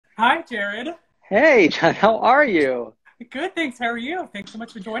Hi, Jared. Hey, John, how are you? Good, thanks. How are you? Thanks so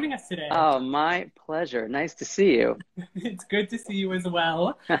much for joining us today. Oh, my pleasure. Nice to see you. It's good to see you as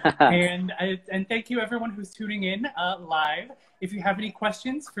well. And thank you everyone who's tuning in live. If you have any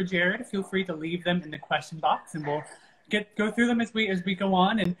questions for Jared, feel free to leave them in the question box, and we'll go through them as we go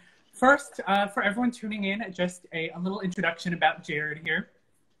on. And first, for everyone tuning in, just a little introduction about Jared here.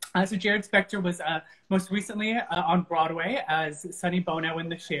 So Jarrod Spector was most recently on Broadway as Sonny Bono in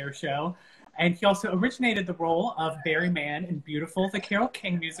the CHER Show. And he also originated the role of Barry Mann in Beautiful, the Carole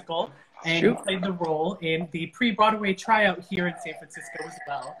King musical. And he played the role in the pre-Broadway tryout here in San Francisco as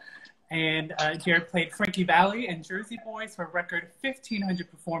well. And Jarrod played Frankie Valli and Jersey Boys for a record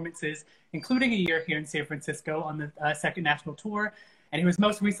 1,500 performances, including a year here in San Francisco on the second national tour. And he was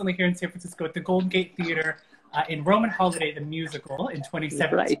most recently here in San Francisco at the Golden Gate Theater in Roman Holiday, the musical, in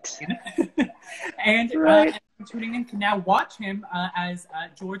 2017. Right. And right. Tuning in can now watch him as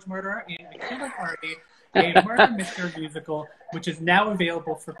George Murderer in A Killer Party, a murder mystery musical, which is now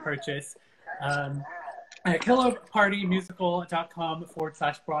available for purchase.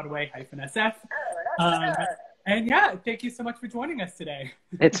 killerpartymusical.com/Broadway-SF. And yeah, thank you so much for joining us today.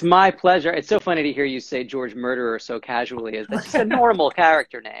 It's my pleasure. It's so funny to hear you say George Murderer so casually. It's just a normal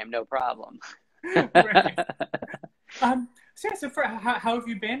character name, no problem. Right. So for how have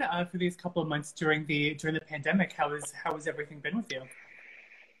you been for these couple of months during the pandemic? How has everything been with you?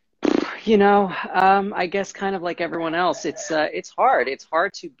 You know, I guess kind of like everyone else, it's hard. It's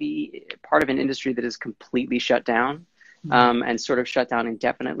hard to be part of an industry that is completely shut down, and sort of shut down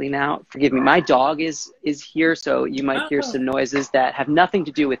indefinitely now. Forgive me, my dog is here, so you might hear some noises that have nothing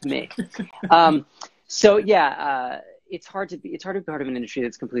to do with me. So yeah, it's hard to be part of an industry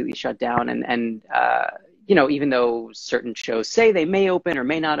that's completely shut down, and you know, even though certain shows say they may open or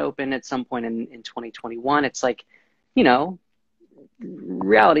may not open at some point in 2021, it's like, you know,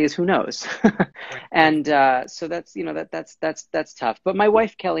 reality is who knows. And so that's, you know, that's tough. But my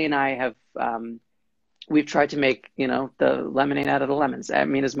wife Kelly and I have we've tried to make, you know, the lemonade out of the lemons. I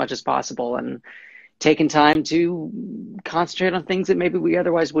mean, as much as possible, and taken time to concentrate on things that maybe we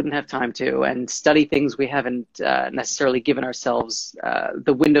otherwise wouldn't have time to, and study things we haven't necessarily given ourselves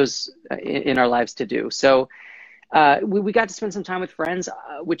the windows in our lives to do. So we got to spend some time with friends,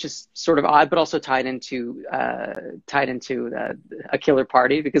 which is sort of odd, but also tied into A Killer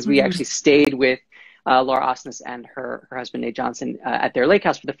Party, because we actually stayed with Laura Osnes and her husband Nate Johnson at their lake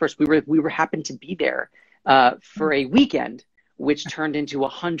house for the first. We were happened to be there for a weekend, which turned into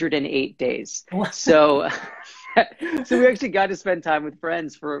 108 days. So, so we actually got to spend time with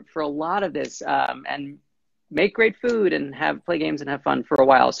friends for a lot of this, and make great food and play games and have fun for a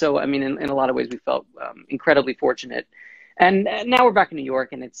while. So, I mean, in a lot of ways, we felt incredibly fortunate. And now we're back in New York,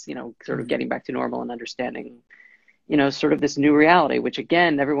 and it's, you know, sort of getting back to normal and understanding, you know, sort of this new reality, which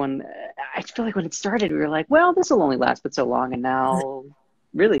again, everyone, I feel like when it started, we were like, well, this will only last but so long. And now,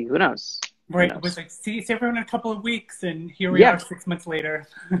 really, who knows? Right, it was like, see everyone in a couple of weeks, and here we are 6 months later.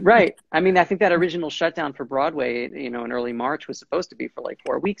 Right. I mean, I think that original shutdown for Broadway, you know, in early March was supposed to be for like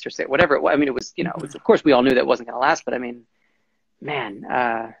 4 weeks or whatever it was. I mean, it was, you know, it was, of course we all knew that wasn't going to last, but I mean, man,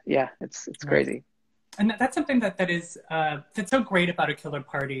 yeah, it's crazy. And that's something that's so great about A Killer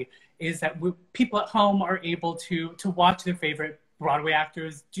Party, is that people at home are able to watch their favorite Broadway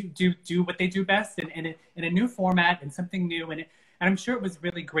actors do what they do best in a new format and something new. And I'm sure it was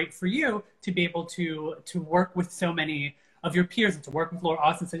really great for you to be able to work with so many of your peers, and to work with Laura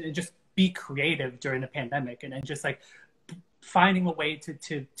Osnes and just be creative during the pandemic, and just like finding a way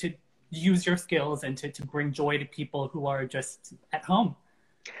to use your skills and to bring joy to people who are just at home.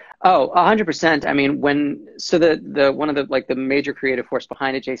 Oh, 100%. I mean, one of the major creative force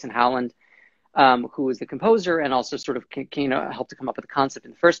behind it, Jason Howland, who was the composer and also sort of, you know, helped to come up with the concept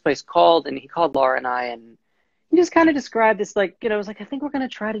in the first place, called Laura and I, and he just kind of described this, like, you know, it was like, I think we're going to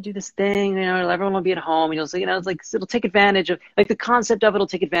try to do this thing, you know, everyone will be at home, you know, so, you know, it's like, it'll take advantage of, like, the concept of it'll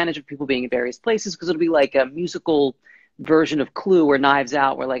take advantage of people being in various places, because it'll be like a musical version of Clue or Knives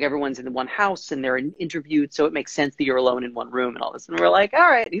Out, where like everyone's in the one house and they're interviewed, so it makes sense that you're alone in one room and all this. And we're like, all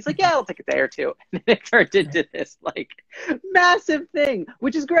right. And he's like, yeah, it'll take a day or two. And it turned into this like massive thing,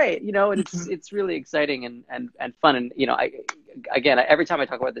 which is great, you know, and it's really exciting and fun. And, you know, again, every time I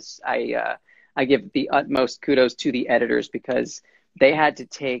talk about this, I give the utmost kudos to the editors, because they had to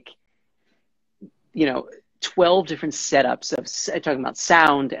take, you know, 12 different setups of talking about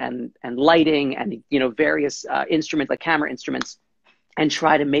sound and lighting and, you know, various instruments, like camera instruments, and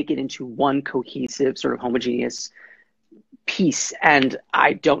try to make it into one cohesive sort of homogeneous piece. And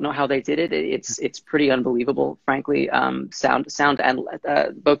I don't know how they did it. It's pretty unbelievable, frankly. Sound and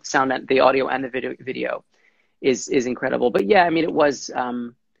both sound and the audio and the video is incredible. But yeah, I mean, it was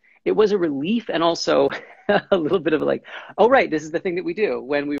it was a relief and also a little bit of like, oh, right, this is the thing that we do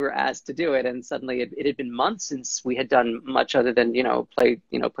when we were asked to do it. And suddenly it had been months since we had done much other than, play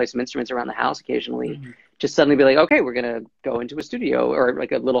some instruments around the house occasionally. Mm-hmm. Just suddenly be like, okay, we're going to go into a studio or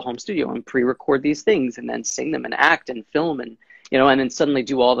like a little home studio and pre-record these things and then sing them and act and film and, and then suddenly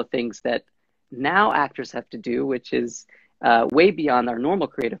do all the things that now actors have to do, which is way beyond our normal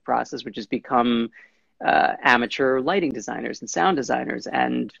creative process, which has become amateur lighting designers and sound designers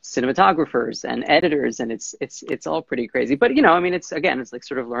and cinematographers and editors, and it's all pretty crazy. But it's like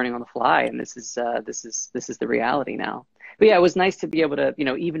sort of learning on the fly, and this is the reality now. But yeah, it was nice to be able to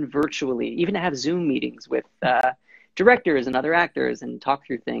even virtually, even to have Zoom meetings with directors and other actors and talk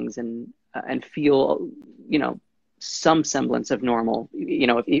through things and feel some semblance of normal,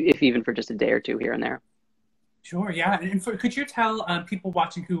 if even for just a day or two here and there. Sure, yeah. And could you tell people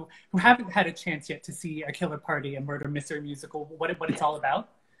watching who haven't had a chance yet to see A Killer Party, a murder mystery musical, what it's all about?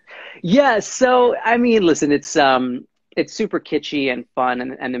 Yeah, so I mean, listen, it's super kitschy and fun,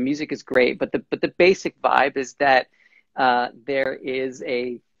 and the music is great, but the basic vibe is that there is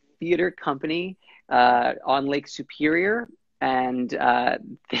a theater company on Lake Superior, and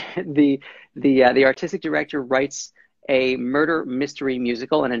the artistic director writes a murder mystery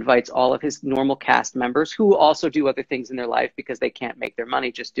musical and invites all of his normal cast members who also do other things in their life because they can't make their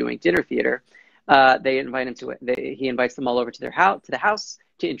money just doing dinner theater. They invite him to it. He invites them all over to the house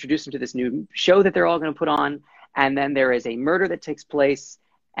to introduce them to this new show that they're all going to put on. And then there is a murder that takes place.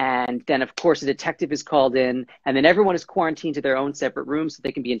 And then, of course, a detective is called in, and then everyone is quarantined to their own separate rooms so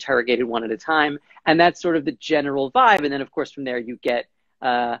they can be interrogated one at a time. And that's sort of the general vibe. And then, of course, from there you get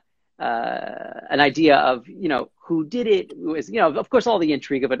an idea of, who did it, who is, of course, all the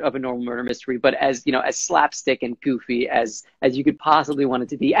intrigue of a normal murder mystery, but as slapstick and goofy as you could possibly want it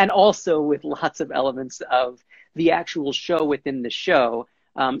to be. And also with lots of elements of the actual show within the show.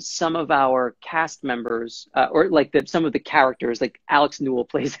 Some of our cast members, or like some of the characters, like Alex Newell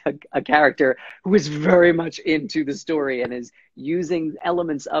plays a character who is very much into the story and is using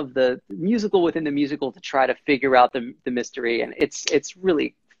elements of the musical within the musical to try to figure out the mystery. And it's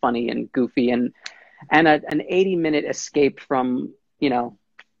really funny and goofy and an 80-minute escape from,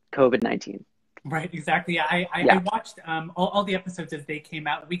 COVID-19. Right, exactly. I watched all the episodes as they came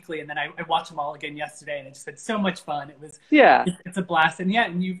out weekly, and then I watched them all again yesterday, and it just had so much fun. It was it's a blast. And yeah,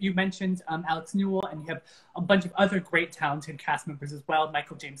 and you mentioned Alex Newell, and you have a bunch of other great talented cast members as well: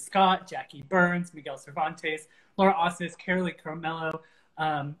 Michael James Scott, Jackie Burns, Miguel Cervantes, Laura Ossis, Carolee Carmello,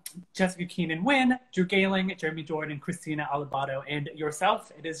 Jessica Keenan-Wynn, Drew Gehling, Jeremy Jordan, Christina Alabado, and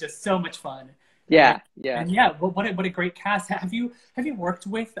yourself. It is just so much fun. And yeah, what a great cast. Have you worked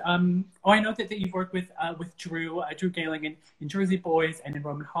with I know that you've worked with Drew Gehling in Jersey Boys and in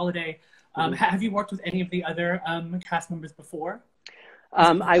Roman Holiday. Have you worked with any of the other cast members before?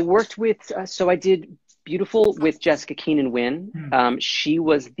 I worked with so I did Beautiful with Jessica Keenan-Wynn. She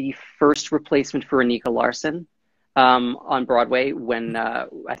was the first replacement for Anika Larson on Broadway when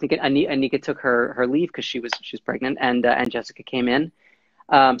I think Anika took her leave because she was pregnant, and Jessica came in.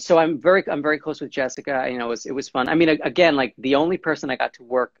 So I'm very close with Jessica. It was fun. I mean, again, like the only person I got to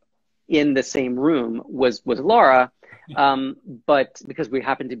work in the same room was Laura, but because we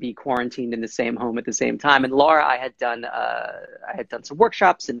happened to be quarantined in the same home at the same time. And Laura, I had done some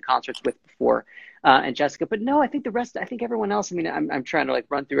workshops and concerts with before, and Jessica. But no, I think everyone else. I mean, I'm trying to like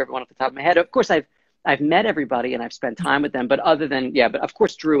run through everyone off the top of my head. Of course, I've met everybody and I've spent time with them. But but of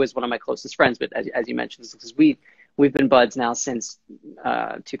course, Drew is one of my closest friends. But as you mentioned, because we've been buds now since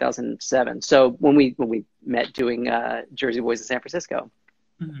 2007. So when we met doing Jersey Boys in San Francisco.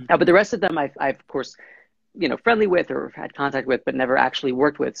 But the rest of them I've of course, friendly with or had contact with, but never actually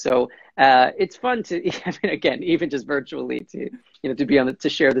worked with. So it's fun to, I mean, again, even just virtually to be to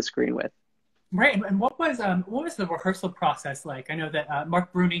share the screen with. Right, and what was the rehearsal process like? I know that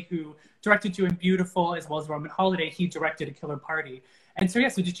Mark Bruni, who directed you in Beautiful as well as Roman Holiday, he directed A Killer Party. And so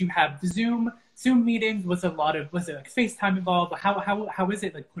so did you have Zoom meetings? Was it like FaceTime involved? How is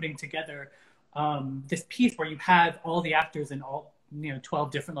it like putting together this piece where you have all the actors in all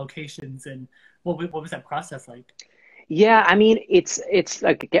 12 different locations, and what was that process like? Yeah, I mean it's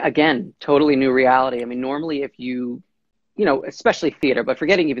like, again, totally new reality. I mean, normally if especially theater, but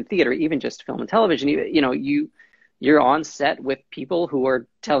forgetting even theater, even just film and television, you're on set with people who are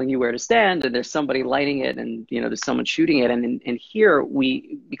telling you where to stand, and there's somebody lighting it, and there's someone shooting it, and here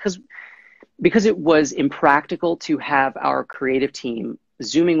because it was impractical to have our creative team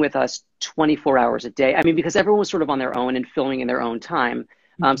Zooming with us 24 hours a day. I mean, because everyone was sort of on their own and filming in their own time.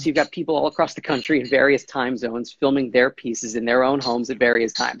 So you've got people all across the country in various time zones filming their pieces in their own homes at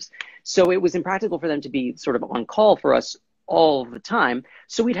various times. So it was impractical for them to be sort of on call for us all the time.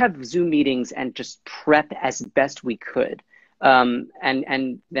 So we'd have Zoom meetings and just prep as best we could.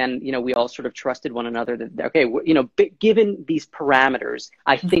 And then, you know, we all sort of trusted one another that, okay, you know, given these parameters,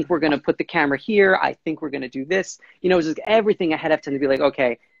 I think we're going to put the camera here. I think we're going to do this. You know, it was just everything ahead of time to be like,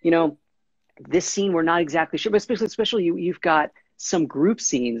 okay, you know, this scene, we're not exactly sure, but especially you've got some group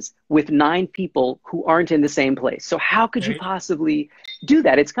scenes with 9 people who aren't in the same place. So how could you possibly do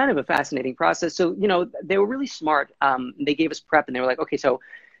that? It's kind of a fascinating process. So, you know, they were really smart. They gave us prep and they were like, okay, so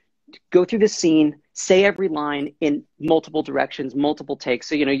go through this scene, say every line in multiple directions, multiple takes.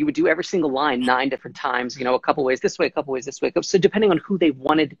 So, you know, you would do every single line 9 different times, you know, a couple ways this way, a couple ways this way. So depending on who they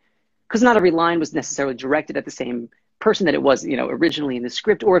wanted, because not every line was necessarily directed at the same person that it was, you know, originally in the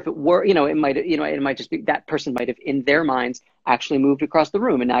script, or if it were, you know, it might just be that person might have in their minds actually moved across the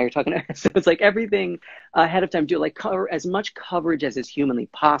room and now you're talking to, so it's like everything ahead of time, do like cover as much coverage as is humanly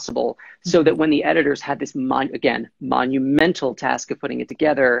possible so that when the editors had this monumental task of putting it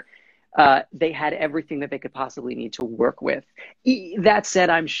together, they had everything that they could possibly need to work with. That said,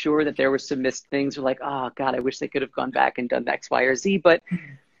 I'm sure that there were some missed things like, oh God, I wish they could have gone back and done X, Y, or Z, but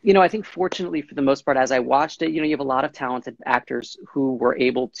you know, I think fortunately for the most part, as I watched it, you know, you have a lot of talented actors who were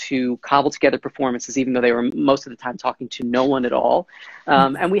able to cobble together performances, even though they were most of the time talking to no one at all.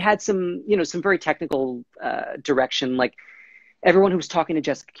 And we had some, you know, some very technical direction, like everyone who was talking to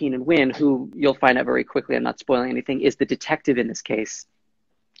Jessica Keenan Wynn, who you'll find out very quickly, I'm not spoiling anything, is the detective in this case.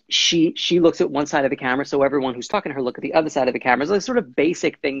 She looks at one side of the camera, so everyone who's talking to her look at the other side of the camera. So it's sort of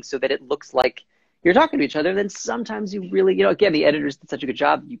basic things so that it looks like you're talking to each other. Then sometimes you really, you know, again, the editors did such a good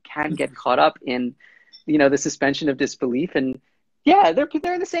job. You can get caught up in, you know, the suspension of disbelief. And yeah, they're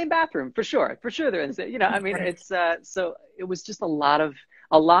in the same bathroom for sure. For sure, they're in the same, you know, I mean, it's so it was just a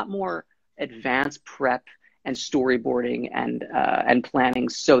lot more advanced prep and storyboarding and planning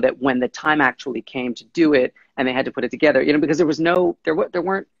so that when the time actually came to do it and they had to put it together, you know, because there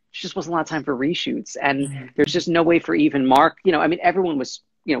just wasn't a lot of time for reshoots and there's just no way for even Mark, you know, I mean, everyone was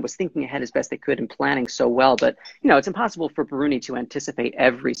thinking ahead as best they could and planning so well, but you know, it's impossible for Bruni to anticipate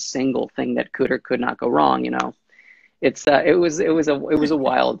every single thing that could or could not go wrong. You know, it was a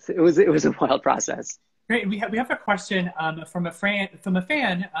wild process. Great. We have a question from a fan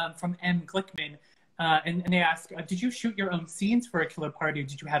from M. Glickman, and they ask, did you shoot your own scenes for A Killer Party? Or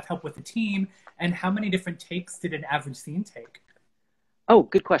did you have help with the team? And how many different takes did an average scene take? Oh,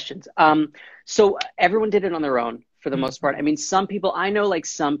 good questions. So everyone did it on their own for the most part. I mean, some people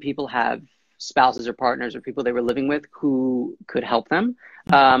have spouses or partners or people they were living with who could help them.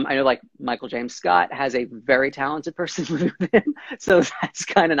 I know like Michael James Scott has a very talented person living with him. So that's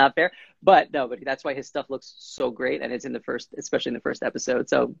kind of not fair, but that's why his stuff looks so great. And it's especially in the first episode.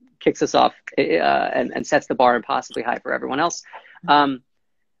 So kicks us off and sets the bar impossibly high for everyone else.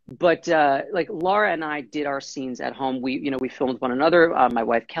 But like Laura and I did our scenes at home. We filmed one another. My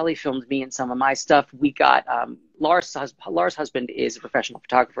wife Kelly filmed me and some of my stuff. We got Laura's husband is a professional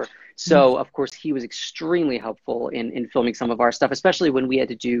photographer, so of course he was extremely helpful in filming some of our stuff, especially when we had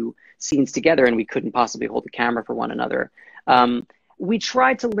to do scenes together and we couldn't possibly hold the camera for one another. We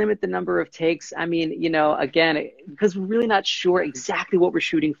tried to limit the number of takes. I mean, you know, again, because we're really not sure exactly what we're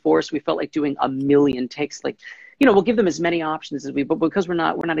shooting for, so we felt like doing a million takes, like, you know, we'll give them as many options as but because we're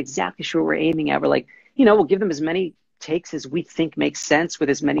not exactly sure what we're aiming at, we're like, you know, we'll give them as many takes as we think makes sense with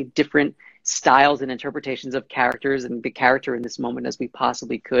as many different styles and interpretations of characters and the character in this moment as we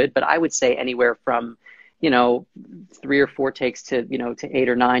possibly could. But I would say anywhere from, you know, 3 or 4 takes to, you know, to 8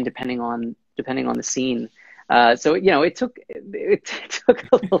 or 9, depending on the scene. So, you know, it took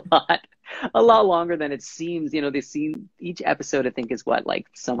a lot longer than it seems. You know, each episode I think is like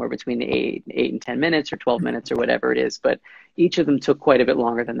somewhere between 8 and 10 minutes or 12 minutes or whatever it is. But each of them took quite a bit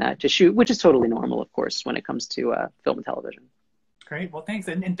longer than that to shoot, which is totally normal, of course, when it comes to film and television. Great. Well, thanks.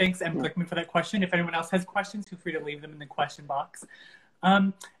 And thanks, M. Glickman, for that question. If anyone else has questions, feel free to leave them in the question box.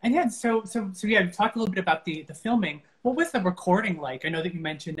 And yeah, so yeah, talk a little bit about the filming. What was the recording like? I know that you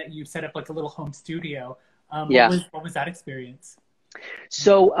mentioned that you set up like a little home studio. What was that experience?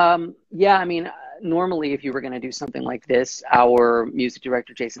 So, yeah, I mean, normally if you were going to do something like this, our music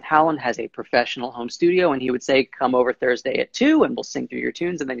director, Jason Howland, has a professional home studio, and he would say, come over Thursday at 2 and we'll sing through your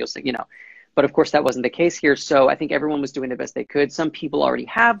tunes and then you'll sing, you know. But of course that wasn't the case here. So I think everyone was doing the best they could. Some people already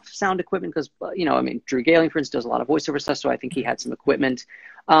have sound equipment because, you know, I mean, Drew Gailing, for instance, does a lot of voiceover stuff. So I think he had some equipment.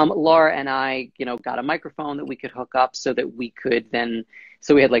 Laura and I, you know, got a microphone that we could hook up so that we could then,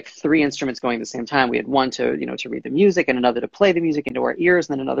 so we had like 3 instruments going at the same time. We had one to, you know, to read the music and another to play the music into our ears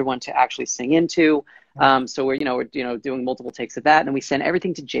and then another one to actually sing into. So we're doing multiple takes of that. And then we sent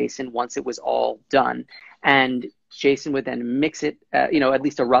everything to Jason once it was all done. And Jason would then mix it, you know, at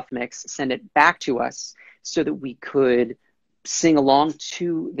least a rough mix, send it back to us so that we could sing along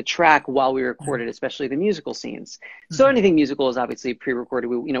to the track while we recorded, especially the musical scenes. So anything musical is obviously pre-recorded.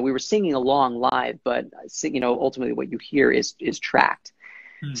 We were singing along live, but ultimately what you hear is tracked.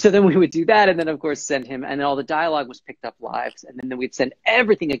 So then we would do that, and then of course send him, and then all the dialogue was picked up live, and then we'd send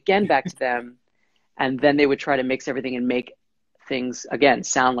everything again back to them, and then they would try to mix everything and make things again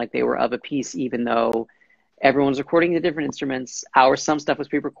sound like they were of a piece, even though everyone was recording the different instruments. Some stuff was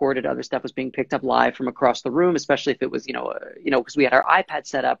pre-recorded, other stuff was being picked up live from across the room, especially if it was, because we had our iPad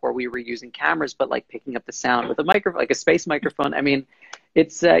set up where we were using cameras, but like picking up the sound with a microphone, like a space microphone. I mean,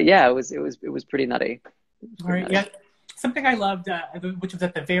 it's it was pretty nutty. Yeah. Something I loved, which was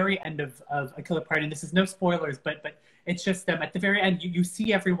at the very end of A Killer Party, and this is no spoilers, but it's just at the very end, you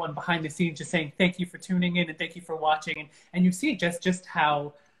see everyone behind the scenes just saying thank you for tuning in and thank you for watching, and you see just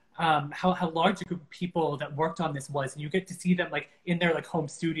how large a group of people that worked on this was, and you get to see them like in their like home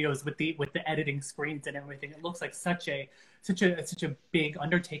studios with the editing screens and everything. It looks like such a big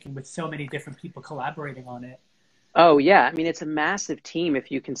undertaking with so many different people collaborating on it. Oh yeah, I mean it's a massive team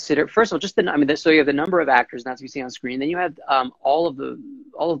if you consider. First of all, so you have the number of actors, and that's what you see on screen. Then you have all of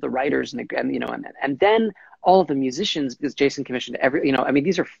the writers and then all of the musicians, because Jason commissioned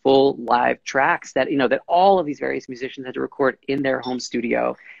these are full live tracks that that all of these various musicians had to record in their home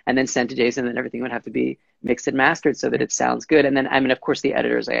studio and then send to Jason, and everything would have to be mixed and mastered so that it sounds good. And then of course the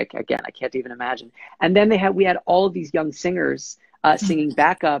editors, I can't even imagine. And then we had all of these young singers singing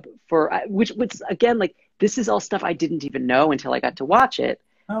backup for which again, like, this is all stuff I didn't even know until I got to watch it.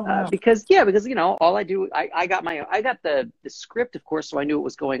 Oh, wow. Because all I do, I got the script, of course, so I knew what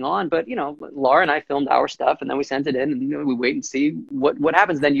was going on. But Laura and I filmed our stuff, and then we sent it in, and we wait and see what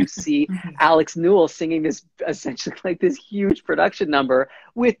happens. Then you see Alex Newell singing this essentially like this huge production number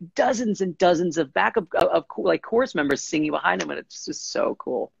with dozens and dozens of backup of like chorus members singing behind him, and it's just so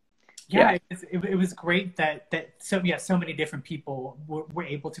cool. Yeah, it was great that so many different people were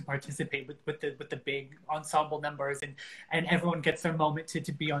able to participate with the big ensemble numbers, and everyone gets their moment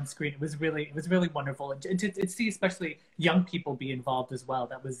to be on screen. It was really wonderful, and to see especially young people be involved as well.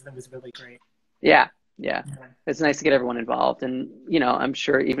 That was really great. Yeah. It's nice to get everyone involved, and I'm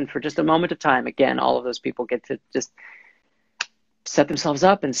sure even for just a moment of time, again, all of those people get to just set themselves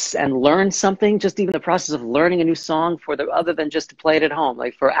up and learn something. Just even the process of learning a new song other than just to play it at home,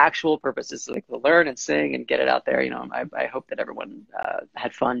 like for actual purposes, like to learn and sing and get it out there. I hope that everyone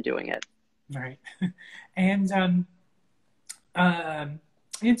had fun doing it. Right. And so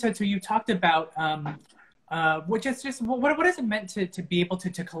you talked about what is it meant to be able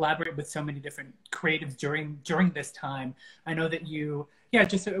to collaborate with so many different creatives during this time? I know that you. Yeah,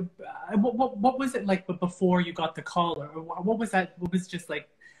 just what was it like before you got the call, or what was that? What was just like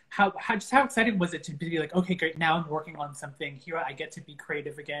how exciting was it to be like, okay, great, now I'm working on something here, I get to be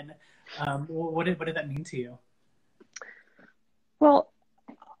creative again. What did that mean to you? Well,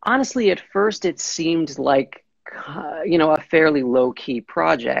 honestly, at first it seemed like a fairly low key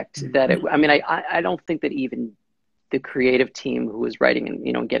project. That I don't think that even the creative team who was writing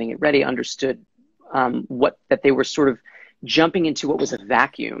and getting it ready understood that they were sort of jumping into what was a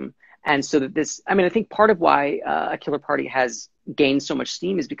vacuum. And so that I think part of why A Killer Party has gained so much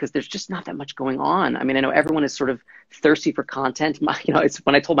steam is because there's just not that much going on. I know everyone is sort of thirsty for content. It's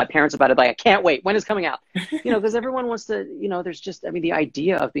when I told my parents about it, like, I can't wait, when is it coming out? Because everyone wants to, there's just, the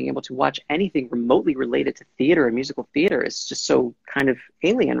idea of being able to watch anything remotely related to theater and musical theater is just so kind of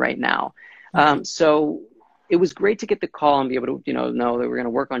alien right now. So it was great to get the call and be able to, know that we're going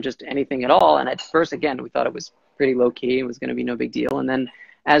to work on just anything at all. And at first, again, we thought it was pretty low key. It was going to be no big deal. And then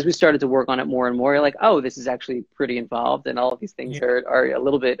as we started to work on it more and more, you're like, oh, this is actually pretty involved. And all of these things are a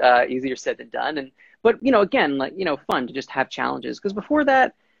little bit easier said than done. But again, like, fun to just have challenges. Because before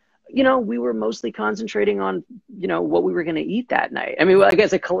that, we were mostly concentrating on, what we were going to eat that night. I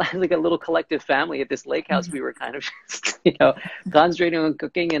guess like a little collective family at this lake house, we were kind of just, concentrating on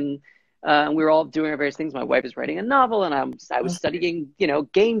cooking, and we were all doing our various things. My wife is writing a novel, and I was studying,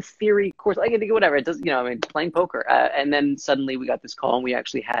 game theory course, like whatever it does, playing poker. And then suddenly we got this call, and we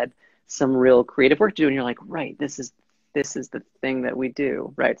actually had some real creative work to do. And you're like, right, this is the thing that we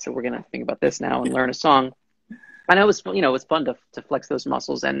do, right? So we're gonna think about this now and learn a song. And it was, it was fun to flex those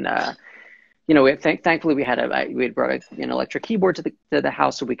muscles. And thankfully we had brought an electric keyboard to the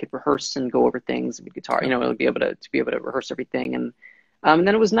house so we could rehearse and go over things with guitar. Be able to rehearse everything. And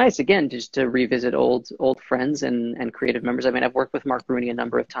then it was nice, again, just to revisit old friends and creative members. I've worked with Mark Rooney a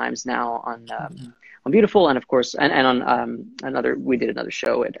number of times now on Beautiful, and of course, and on we did another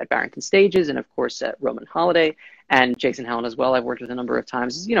show at Barrington Stages, and of course at Roman Holiday, and Jason Helen as well. I've worked with a number of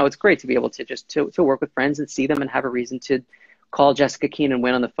times. It's great to be able to just to work with friends and see them and have a reason to call Jessica Keenan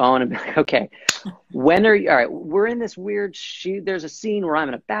Wynn on the phone and be like, okay, when are you, all right, we're in this weird, there's a scene where I'm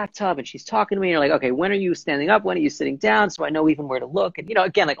in a bathtub and she's talking to me, and you're like, okay, when are you standing up? When are you sitting down? So I know even where to look. And, you know,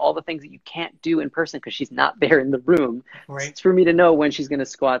 again, like all the things that you can't do in person because she's not there in the room. Right. It's for me to know when she's going to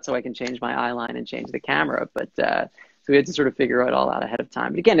squat so I can change my eye line and change the camera. But, so we had to sort of figure it all out ahead of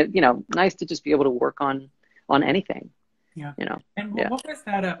time. But again, you know, nice to just be able to work on anything. Yeah. You know. And what was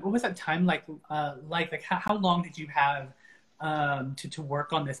that time like how long did you have to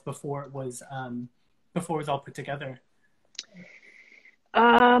work on this before it was all put together?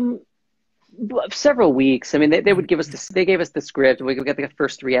 Several weeks. I mean, they would give us they gave us the script. We would get the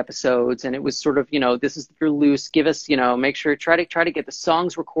first 3 episodes, and it was sort of, you know, this is, you're loose. Give us, you know, make sure, try to get the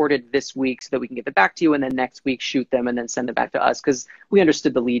songs recorded this week so that we can get them back to you, and then next week shoot them and then send them back to us, because we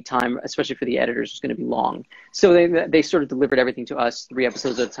understood the lead time, especially for the editors, was going to be long. So they sort of delivered everything to us 3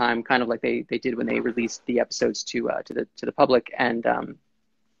 episodes at a time, kind of like they did when they released the episodes to the public. And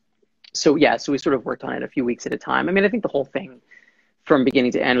so we sort of worked on it a few weeks at a time. I mean, I think the whole thing from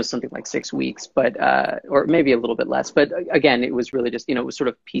beginning to end was something like 6 weeks, but or maybe a little bit less. But again, it was really just, you know, it was sort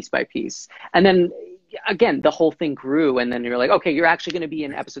of piece by piece. And then again, the whole thing grew, and then you're like, okay, you're actually going to be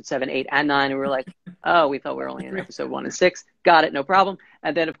in episode 7, 8, and 9. And we were like, oh, we thought we were only in episode 1 and 6. Got it, no problem.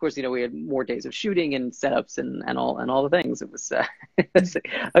 And then of course, you know, we had more days of shooting and setups and all the things. It was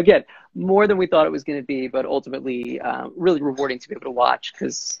again, more than we thought it was going to be, but ultimately really rewarding to be able to watch,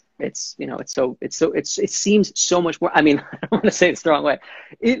 because it's, you know, it seems so much more, I mean, I don't want to say it the wrong way.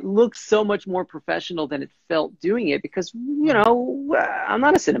 It looks so much more professional than it felt doing it, because, you know, I'm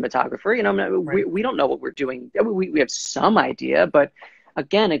not a cinematographer, you know, we don't know what we're doing. We have some idea, but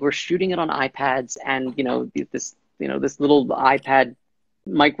again, like, we're shooting it on iPads and, you know, this little iPad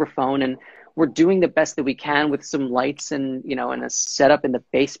microphone, and we're doing the best that we can with some lights and, you know, and a setup in the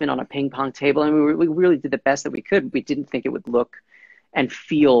basement on a ping pong table. And we really did the best that we could. We didn't think it would look and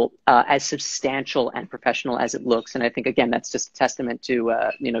feel as substantial and professional as it looks. And I think, again, that's just a testament to,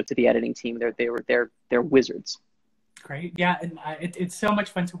 you know, to the editing team. They're wizards. Great. Yeah. And it's so much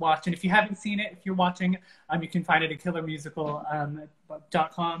fun to watch. And if you haven't seen it, if you're watching, you can find it at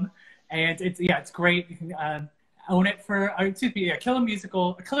killermusical.com. And it's great. You can own it for,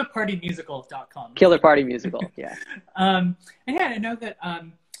 killerpartymusical.com. Killer Party Musical. Yeah. And yeah, I know that,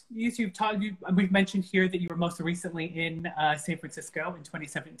 we've mentioned here that you were most recently in San Francisco in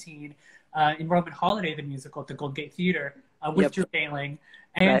 2017 in Roman Holiday, the musical at the Golden Gate Theater with Drew Baling.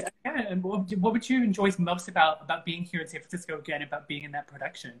 And, and what would you enjoy most about being here in San Francisco again, about being in that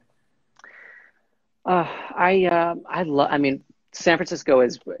production? I mean, San Francisco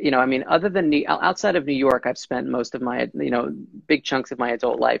is, you know, I mean, other than outside of New York, I've spent most of my, you know, big chunks of my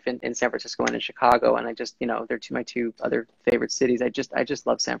adult life in San Francisco and in Chicago. And I just, you know, they're my 2 other favorite cities. I just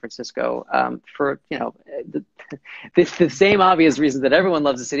love San Francisco for, you know, the same obvious reasons that everyone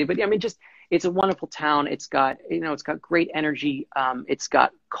loves the city. But I mean, just, it's a wonderful town. It's got, you know, it's got great energy. It's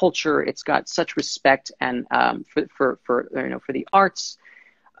got culture. It's got such respect and for you know, for the arts.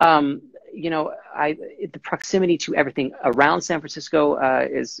 You know, the proximity to everything around San Francisco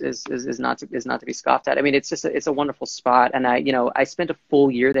is not to be scoffed at. I mean, it's a wonderful spot, and I spent a full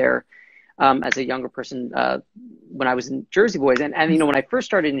year there as a younger person when I was in Jersey Boys, and you know, when I first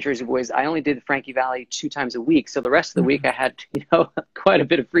started in Jersey Boys, I only did Frankie Valley 2 times a week, so the rest of the week I had, you know, quite a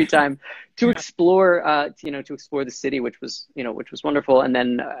bit of free time to explore, you know, to explore the city, which was wonderful. And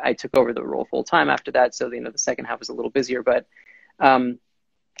then I took over the role full time after that, so you know, the second half was a little busier, but.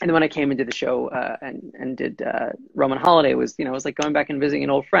 And then when I came and did the show and did Roman Holiday, was, you know, it was like going back and visiting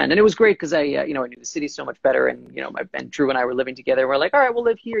an old friend. And it was great because I knew the city so much better. And, you know, and Drew and I were living together. We're like, all right, we'll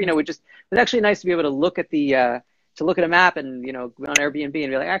live here. You know, it was actually nice to be able to look at a map and, you know, go on Airbnb and be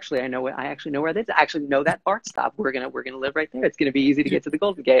like, actually, I actually know where this is. I actually know that BART stop. We're going to live right there. It's going to be easy to get to the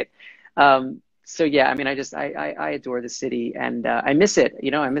Golden Gate. So yeah, I mean, I adore the city, and I miss it.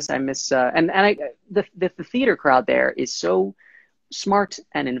 You know, the theater crowd there is so smart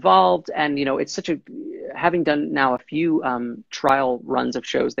and involved, and you know, it's having done now a few trial runs of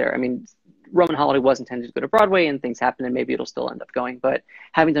shows there. I mean, Roman Holiday was intended to go to Broadway, and things happened, and maybe it'll still end up going. But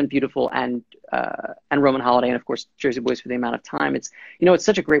having done Beautiful and Roman Holiday, and of course Jersey Boys for the amount of time, it's, you know, it's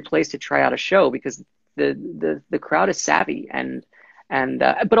such a great place to try out a show because the crowd is savvy and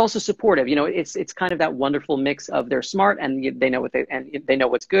but also supportive. You know, it's kind of that wonderful mix of they're smart and they know they know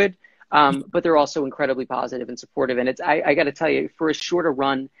what's good. But they're also incredibly positive and supportive. And I got to tell you, for as short a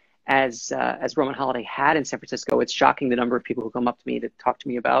run as Roman Holiday had in San Francisco, it's shocking the number of people who come up to me to talk to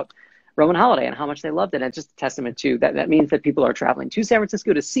me about Roman Holiday and how much they loved it. And it's just a testament to that. That means that people are traveling to San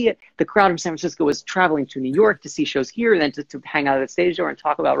Francisco to see it. The crowd from San Francisco is traveling to New York to see shows here, and then to hang out at the stage door and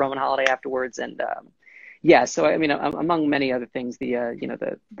talk about Roman Holiday afterwards. And Yeah, so I mean, among many other things, you know,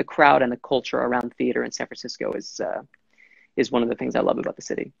 the crowd and the culture around theater in San Francisco is one of the things I love about the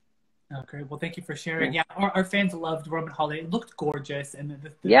city. Oh, great. Well, thank you for sharing. Yeah, Yeah, our fans loved Roman Holiday. It looked gorgeous, and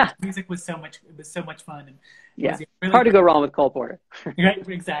the yeah, music was so much. It was so much fun, and it yeah. was really Hard to great. go wrong with Cole Porter. Right,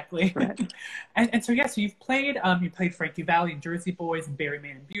 exactly. Right. And so yeah, so you played Frankie Valli and Jersey Boys and Barry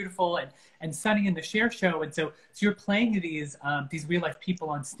Man and Beautiful and Sunny in the Cher Show, and so you're playing these real life people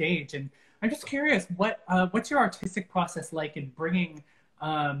on stage, and I'm just curious, what's your artistic process like in bringing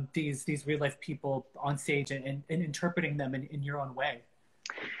these real life people on stage and interpreting them in your own way?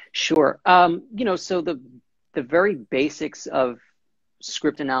 Sure. You know, so the very basics of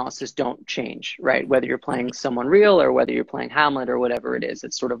script analysis don't change, right? Whether you're playing someone real or whether you're playing Hamlet or whatever it is,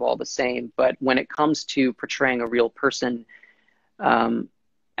 it's sort of all the same. But when it comes to portraying a real person,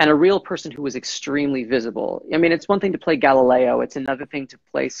 and a real person who was extremely visible, I mean, it's one thing to play Galileo. It's another thing to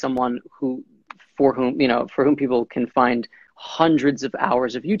play someone for whom people can find hundreds of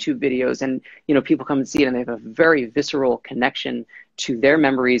hours of YouTube videos, and, you know, people come and see it and they have a very visceral connection to their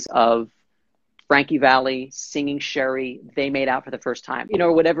memories of Frankie Valli singing Sherry, they made out for the first time, you know,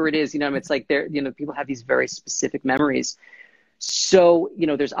 or whatever it is, you know, it's like you know, people have these very specific memories. So, you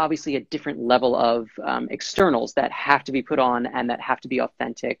know, there's obviously a different level of externals that have to be put on and that have to be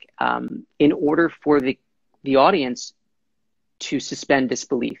authentic in order for the audience to suspend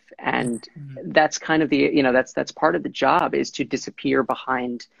disbelief. And that's kind of you know, that's part of the job, is to disappear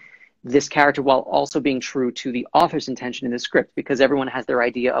behind this character while also being true to the author's intention in the script, because everyone has their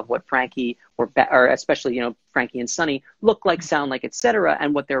idea of what Frankie or especially, you know, Frankie and Sunny look like, sound like, etc.,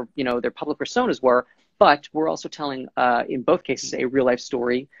 and what their, you know, their public personas were. But we're also telling, in both cases, a real life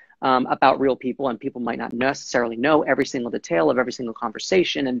story about real people, and people might not necessarily know every single detail of every single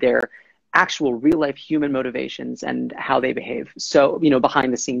conversation and their actual real life human motivations and how they behave. So, you know,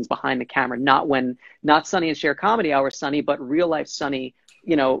 behind the scenes, behind the camera, not Sunny and Cher comedy hour Sunny, but real life Sunny,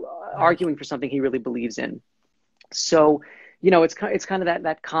 you know, arguing for something he really believes in. So, you know, it's kind of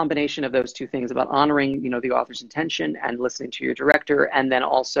that combination of those two things, about honoring, you know, the author's intention and listening to your director, and then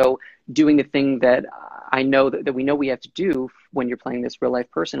also doing the thing that I know that we know we have to do when you're playing this real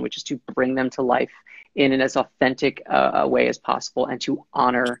life person, which is to bring them to life in an as authentic a way as possible, and to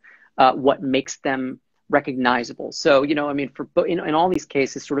honor what makes them recognizable. So, you know, I mean, in all these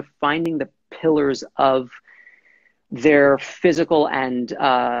cases, sort of finding the pillars of their physical and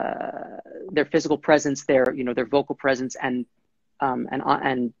their physical presence, their, you know, their vocal presence, and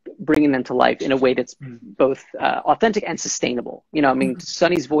bringing them to life in a way that's both authentic and sustainable. You know, I mean,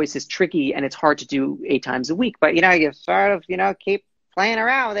 Sunny's voice is tricky and it's hard to do 8 times a week, but, you know, you sort of, you know, keep playing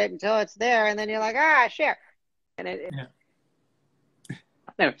around with it until it's there, and then you're like, Cher. And anyway,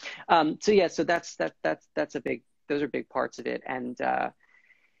 so yeah, so that's those are big parts of it, and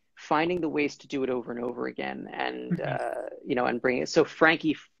finding the ways to do it over and over again, and you know, and bring it. So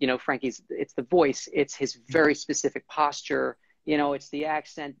Frankie, you know, it's the voice, it's his very specific posture, you know, it's the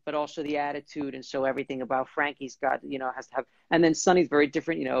accent, but also the attitude, and so everything about Frankie's got, you know, has to have. And then Sonny's very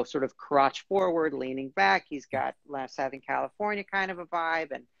different, you know, sort of crotch forward, leaning back. He's got Last Southern California kind of a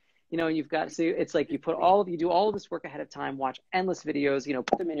vibe, and, you know, you've got, so it's like you do all of this work ahead of time, watch endless videos, you know,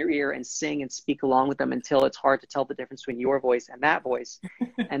 put them in your ear and sing and speak along with them until it's hard to tell the difference between your voice and that voice.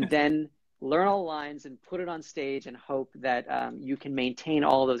 And then learn all the lines and put it on stage and hope that you can maintain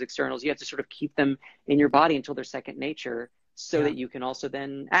all of those externals. You have to sort of keep them in your body until they're second nature, so that you can also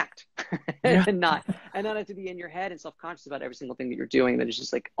then act and not have to be in your head and self-conscious about every single thing that you're doing. That it's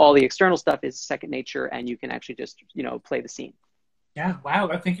just like all the external stuff is second nature, and you can actually just, you know, play the scene. Yeah, wow.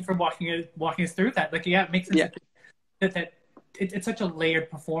 Thank you for walking us through that. Like, yeah, it makes sense that it's such a layered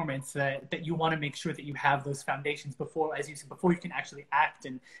performance that you want to make sure that you have those foundations before, as you said, before you can actually act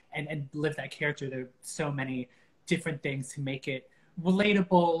and live that character. There are so many different things to make it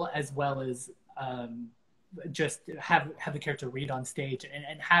relatable, as well as just have the character read on stage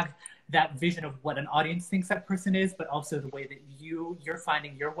and have that vision of what an audience thinks that person is, but also the way that you're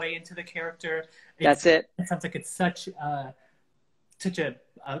finding your way into the character. That's it. It sounds like it's such a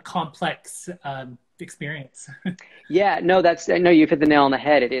complex experience. Yeah, no, I know you've hit the nail on the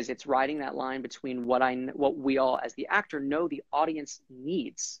head. It's riding that line between what we all as the actor know the audience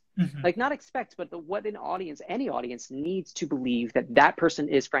needs, like not expect, but what any audience needs to believe that person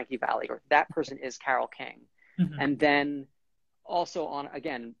is Frankie Valli or that person is Carole King. And then also on,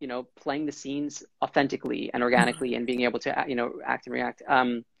 again, you know, playing the scenes authentically and organically and being able to, you know, act and react.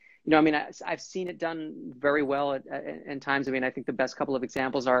 You know, I mean, I've seen it done very well at times. I mean, I think the best couple of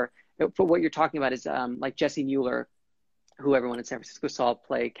examples are, for what you're talking about, is like Jesse Mueller, who everyone in San Francisco saw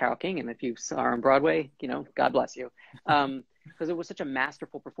play Carole King. And if you saw her on Broadway, you know, God bless you. because it was such a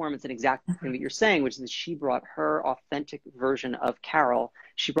masterful performance, and exact thing that you're saying, which is that she brought her authentic version of Carole.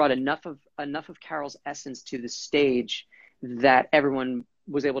 She brought enough of Carole's essence to the stage that everyone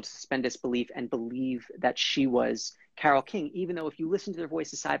was able to suspend disbelief and believe that she was Carole King, even though if you listen to their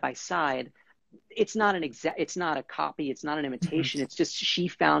voices side by side, it's not it's not a copy, it's not an imitation. It's just she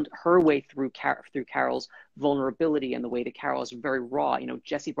found her way through Carole's vulnerability and the way that Carole is very raw. You know,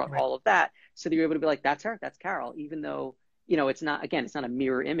 Jesse brought all of that, so that you're able to be like, that's her, that's Carole, even though, you know, it's not, again, it's not a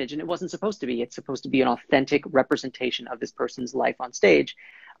mirror image, and it wasn't supposed to be. It's supposed to be an authentic representation of this person's life on stage.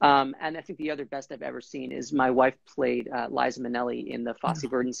 And I think the other best I've ever seen is my wife played Liza Minnelli in the Fosse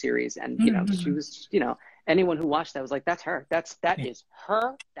Verdon series. And, you know, she was, you know, anyone who watched that was like, that's her. That is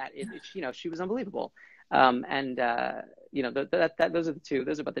her. That is, you know, she was unbelievable. You know, those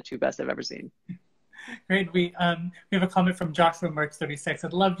are about the two best I've ever seen. Great. We have a comment from Joshua Merckx 36.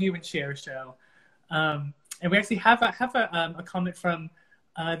 I'd love you and Cher Show. And we actually have a comment from,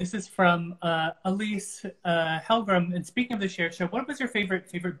 this is from Elise Helgrim. And speaking of the Cher Show, what was your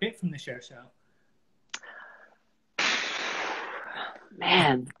favorite bit from the Cher Show?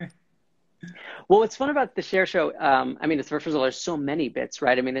 Man. Well, what's fun about the Cher Show, I mean, first of all, there's so many bits,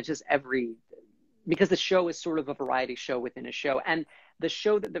 right? I mean, it's just because the show is sort of a variety show within a show. And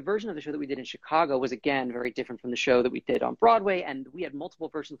the version of the show that we did in Chicago was, again, very different from the show that we did on Broadway. And we had multiple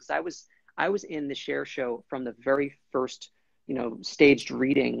versions because I was in the Cher Show from the very first, you know, staged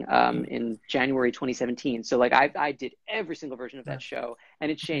reading in January 2017. So like I did every single version of that show,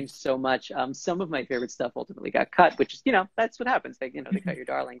 and it changed so much. Some of my favorite stuff ultimately got cut, which is, you know, that's what happens. They cut your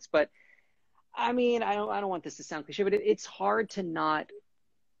darlings. But I mean, I don't want this to sound cliche, but it's hard to not,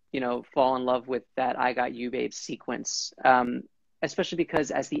 you know, fall in love with that "I Got You, Babe" sequence, especially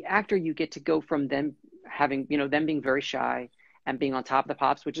because as the actor, you get to go from them having, you know, them being very shy and being on Top of the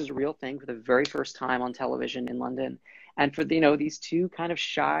Pops, which is a real thing, for the very first time on television in London. And for, you know, these two kind of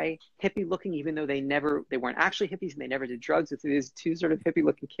shy, hippie looking, even though they weren't actually hippies and they never did drugs, it's these two sort of hippie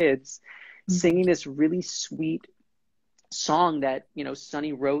looking kids singing this really sweet song that, you know,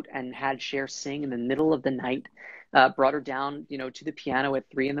 Sonny wrote and had Cher sing in the middle of the night, brought her down, you know, to the piano at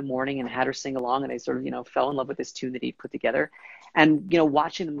 3 a.m. and had her sing along. And they sort of, you know, fell in love with this tune that he put together. And, you know,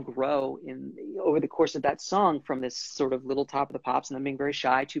 watching them grow over the course of that song, from this sort of little Top of the Pops and them being very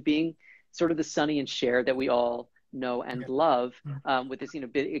shy to being sort of the Sonny and Cher that we all know and love, with this, you know,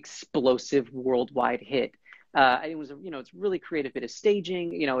 big explosive worldwide hit. I think it was, you know, it's really creative bit of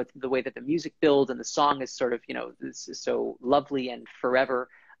staging. You know, it's the way that the music builds and the song is sort of, you know, this is so lovely and forever.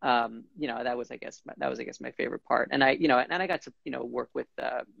 You know, that was, I guess, my favorite part. And I got to, you know, work with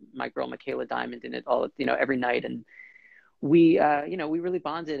my girl Michaela Diamond in it all, you know, every night. And we, you know, we really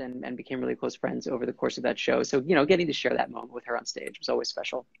bonded and became really close friends over the course of that show. So, you know, getting to share that moment with her on stage was always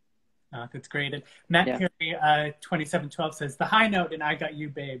special. That's great. And Matt Perry 2712 says, "The high note and I Got You,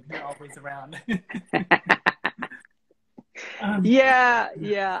 Babe. You're always around."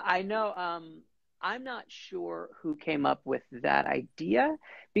 Yeah, I know. I'm not sure who came up with that idea,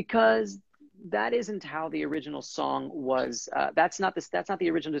 because that isn't how the original song was. That's not the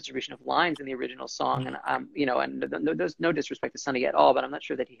original distribution of lines in the original song. And you know, and there's no disrespect to Sonny at all, but I'm not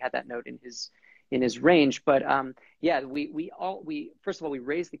sure that he had that note in his range. But yeah, we first of all, we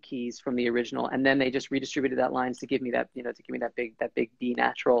raised the keys from the original, and then they just redistributed that lines to give me that, you know, that big B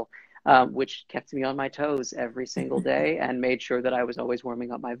natural, which kept me on my toes every single day and made sure that I was always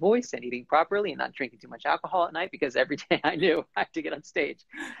warming up my voice and eating properly and not drinking too much alcohol at night, because every day I knew I had to get on stage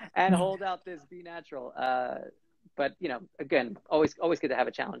and hold out this B natural. But, you know, again, always good to have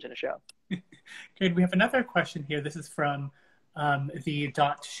a challenge in a show. Good. We have another question here. This is from the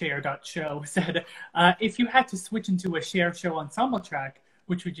 .share.show. Said, if you had to switch into a Cher Show ensemble track,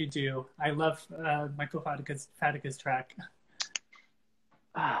 which would you do? I love Michael Fatica's track.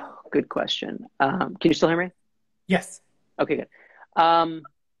 Oh, good question. Can you still hear me? Yes. Okay, good. Gosh,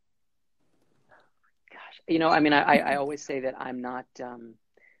 you know, I mean, I always say that I'm not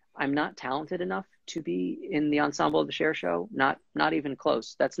talented enough to be in the ensemble of the Cher Show. Not even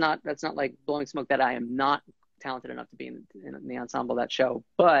close. That's not like blowing smoke that I am not talented enough to be in the ensemble of that show.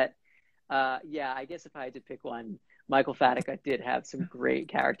 But yeah, I guess if I had to pick one, Michael Fatica did have some great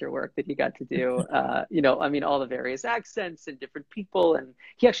character work that he got to do. You know, I mean, all the various accents and different people, and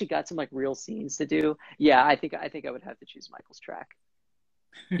he actually got some like real scenes to do. Yeah, I think I would have to choose Michael's track.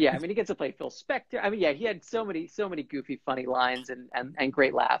 Yeah, I mean, he gets to play Phil Spector. I mean, yeah, he had so many goofy, funny lines and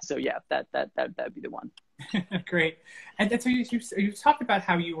great laughs. So yeah, that'd be the one. Great. And so you talked about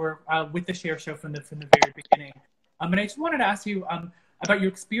how you were with the Cher Show from the very beginning. And I just wanted to ask you about your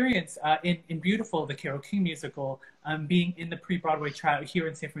experience in Beautiful, the Carole King musical, being in the pre-Broadway trial here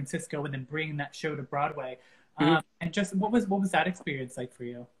in San Francisco and then bringing that show to Broadway. And just what was that experience like for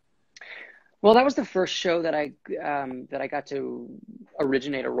you? Well, that was the first show that I got to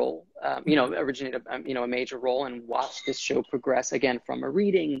originate a role, originate a major role, and watch this show progress again from a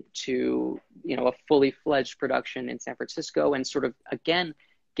reading to a fully fledged production in San Francisco, and sort of again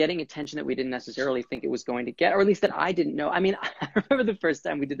getting attention that we didn't necessarily think it was going to get, or at least that I didn't know. I mean, I remember the first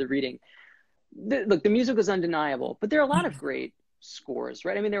time we did the reading. Look, the music was undeniable, but there are a lot of great scores,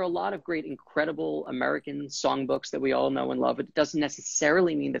 right? I mean, there are a lot of great, incredible American songbooks that we all know and love. But it doesn't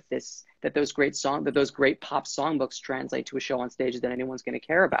necessarily mean that those great pop songbooks translate to a show on stage that anyone's going to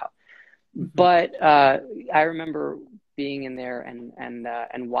care about. But I remember being in there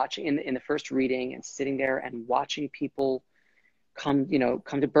and watching in the first reading and sitting there and watching people come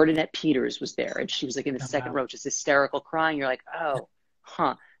to. Bernadette Peters was there, and she was like in the second row, just hysterical, crying. You're like, oh,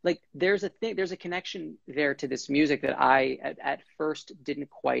 huh. Like there's a connection there to this music that I at first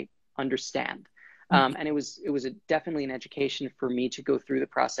didn't quite understand. And it was definitely an education for me to go through the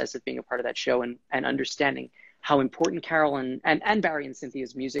process of being a part of that show and understanding how important Carole and Barry and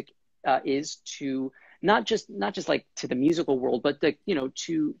Cynthia's music is to not just like to the musical world, but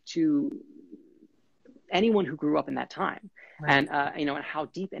to anyone who grew up in that time. Right. And how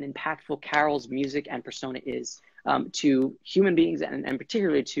deep and impactful Carole's music and persona is to human beings and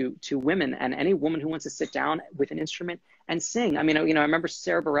particularly to women and any woman who wants to sit down with an instrument and sing. I mean, I remember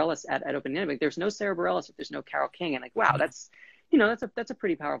Sarah Bareilles at Open Endemic. There's no Sarah Bareilles if there's no Carole King. And like, wow, that's a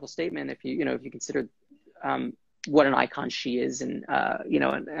pretty powerful statement if you consider what an icon she is, and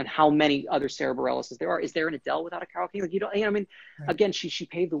and how many other Sarah Bareilles there are. Is there an Adele without a Carole King? Like, right. Again, she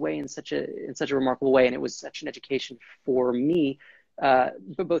paved the way in such a remarkable way, and it was such an education for me,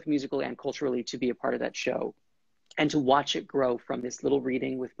 but both musically and culturally, to be a part of that show, and to watch it grow from this little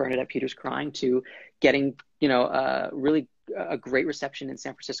reading with Bernadette Peters crying to getting really a great reception in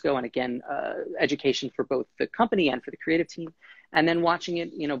San Francisco, and again education for both the company and for the creative team. And then watching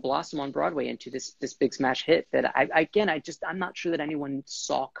it, blossom on Broadway into this big smash hit that I'm not sure that anyone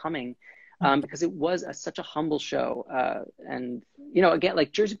saw coming, because it was such a humble show. And again,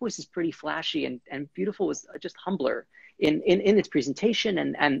 like Jersey Boys is pretty flashy, and Beautiful was just humbler in its presentation,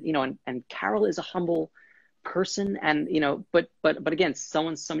 and Carole is a humble person, and but again,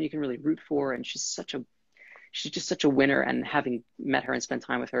 someone you can really root for, and she's just such a winner. And having met her and spent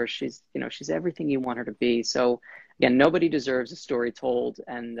time with her, she's everything you want her to be. So again, nobody deserves a story told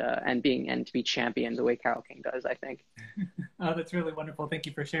and to be championed the way Carole King does, I think. Oh, that's really wonderful. Thank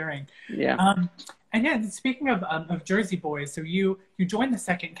you for sharing. Yeah. And yeah, speaking of Jersey Boys, so you joined the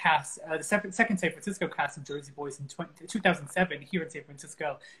second second San Francisco cast of Jersey Boys in 2007 here in San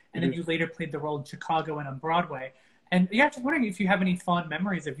Francisco, and then you later played the role in Chicago and on Broadway. And yeah, just wondering if you have any fond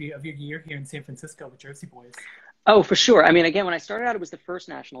memories of your year here in San Francisco with Jersey Boys. Oh, for sure. I mean, again, when I started out, it was the first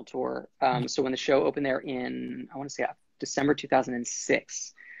national tour. So when the show opened there in, I want to say December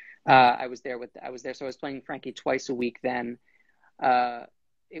 2006, I was there. So I was playing Frankie twice a week then.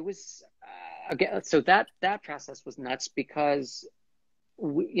 It was, again, so that process was nuts because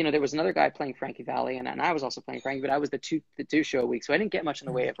there was another guy playing Frankie Valli, and I was also playing Frankie, but I was the two show a week. So I didn't get much in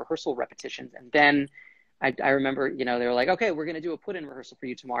the way of rehearsal repetitions. And then I remember, they were like, okay, we're going to do a put-in rehearsal for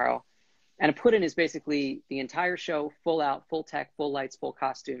you tomorrow. And a put-in is basically the entire show, full out, full tech, full lights, full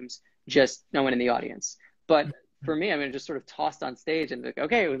costumes, just no one in the audience. But for me, I mean, just sort of tossed on stage and like,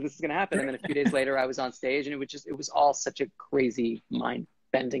 okay, well, this is going to happen. And then a few days later, I was on stage, and it was all such a crazy,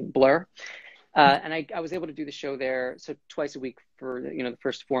 mind-bending blur. And I was able to do the show there, so twice a week for the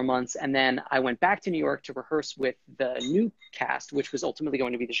first 4 months, and then I went back to New York to rehearse with the new cast, which was ultimately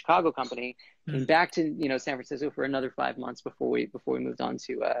going to be the Chicago company. Came back to San Francisco for another 5 months before we moved on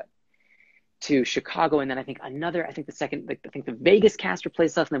to Chicago, and then I think the Vegas cast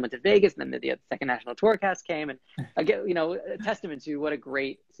replaced us, and then went to Vegas, and then the second national tour cast came, and again, a testament to what a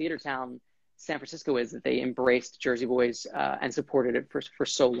great theater town San Francisco is, that they embraced Jersey Boys and supported it for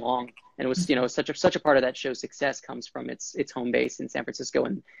so long. And it was such a part of that show's success comes from its home base in San Francisco,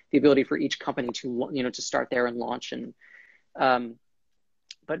 and the ability for each company to to start there and launch. And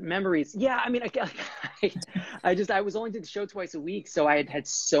but memories, yeah, I mean, I was only did the show twice a week, so I had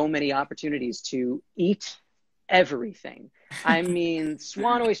so many opportunities to eat everything. I mean,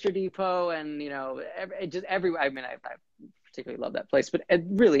 Swan Oyster Depot, and everywhere. I mean, I particularly love that place, but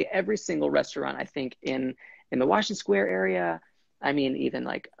really every single restaurant, I think, in the Washington Square area. I mean, even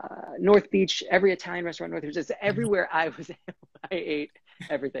like North Beach, every Italian restaurant, North Beach, just everywhere I ate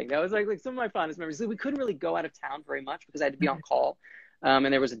everything. That was like some of my fondest memories. We couldn't really go out of town very much because I had to be on call. And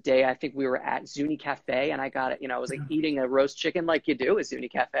there was a day, I think we were at Zuni Cafe, and I got it, I was like eating a roast chicken like you do at Zuni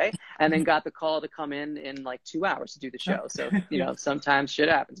Cafe. and then got the call to come in like 2 hours to do the show. So, you know, sometimes shit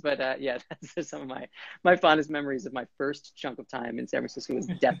happens. But yeah, that's some of my fondest memories of my first chunk of time in San Francisco was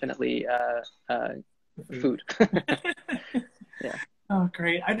definitely food. Yeah. Oh,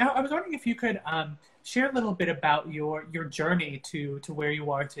 great. I was wondering if you could share a little bit about your journey to where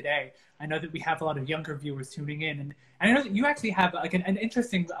you are today. I know that we have a lot of younger viewers tuning in, and I know that you actually have like an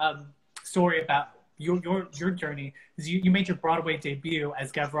interesting story about your journey. You made your Broadway debut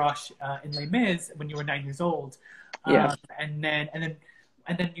as Gavroche in Les Mis when you were 9 years old. Yeah. And then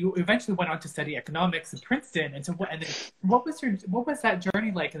you eventually went on to study economics at Princeton. And so what was that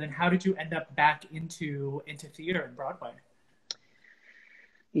journey like? And then how did you end up back into theater and Broadway?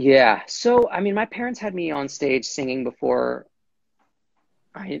 Yeah. So, I mean, my parents had me on stage singing before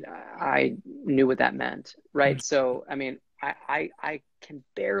I knew what that meant, right? Mm-hmm. So, I mean, I can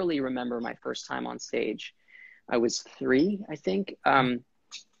barely remember my first time on stage. I was 3, I think.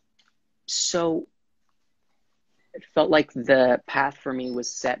 So it felt like the path for me was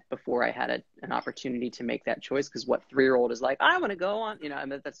set before I had an opportunity to make that choice. Because what 3-year-old is like, I want to go on, you know, I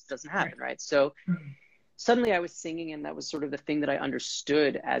mean, that doesn't happen, right? So suddenly I was singing, and that was sort of the thing that I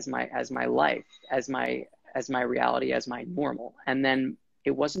understood as my life, as my reality, as my normal. And then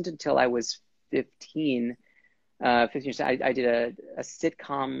it wasn't until I was 15 years, I did a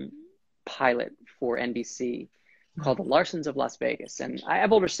sitcom pilot for NBC called The Larsons of Las Vegas. And I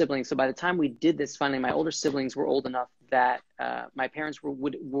have older siblings, so by the time we did this, finally, my older siblings were old enough that my parents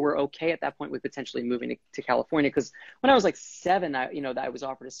were okay at that point with potentially moving to California. Because when I was like 7, I was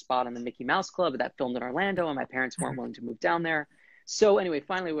offered a spot on the Mickey Mouse Club that filmed in Orlando, and my parents weren't willing to move down there. So anyway,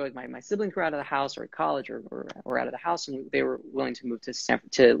 finally, my siblings were out of the house, or at college, or out of the house, and they were willing to move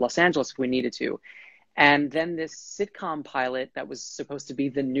to Los Angeles if we needed to. And then this sitcom pilot that was supposed to be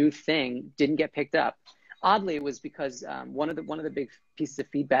the new thing didn't get picked up. Oddly, it was because one of the big pieces of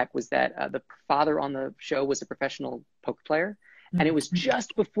feedback was that the father on the show was a professional poker player. And it was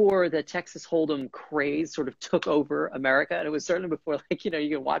just before the Texas Hold'em craze sort of took over America. And it was certainly before, like, you know,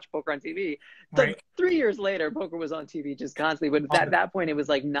 you can watch poker on TV. Right. 3 years later, poker was on TV just constantly. But at that point, it was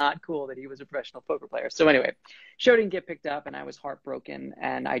like not cool that he was a professional poker player. So anyway, show didn't get picked up, and I was heartbroken.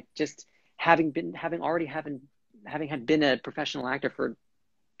 And I just, having been a professional actor for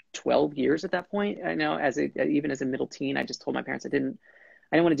 12 years at that point, I know even as a middle teen, I just told my parents I didn't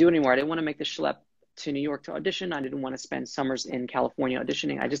want to do it anymore. I didn't want to make the schlep to New York to audition. I didn't want to spend summers in California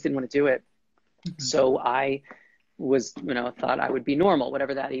auditioning. I just didn't want to do it. Mm-hmm. So I was, thought I would be normal,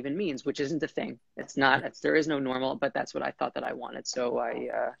 whatever that even means, which isn't a thing. It's not, there is no normal, but that's what I thought that I wanted. So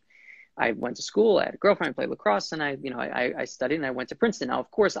I went to school, I had a girlfriend, played lacrosse, and I studied, and I went to Princeton. Now, of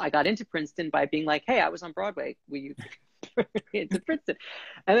course, I got into Princeton by being like, hey, I was on Broadway. Will you into Princeton?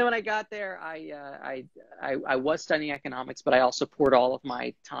 And then when I got there, I was studying economics, but I also poured all of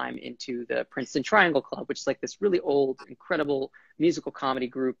my time into the Princeton Triangle Club, which is like this really old, incredible musical comedy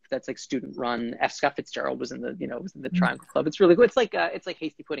group that's like student run. F. Scott Fitzgerald was in the Triangle Club. It's really cool. It's like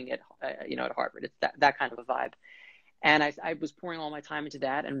Hasty Pudding at Harvard. It's that kind of a vibe. And I was pouring all my time into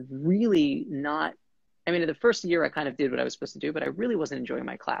that, and really not, I mean, the first year I kind of did what I was supposed to do, but I really wasn't enjoying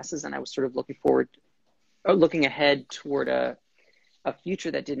my classes. And I was sort of looking ahead toward a future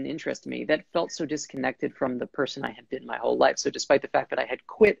that didn't interest me, that felt so disconnected from the person I had been my whole life. So despite the fact that I had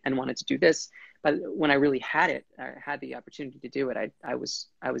quit and wanted to do this, but when I really had the opportunity to do it, I was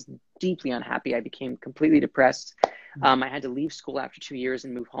deeply unhappy. I became completely depressed. I had to leave school after 2 years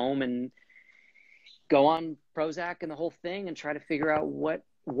and move home and go on Prozac and the whole thing and try to figure out what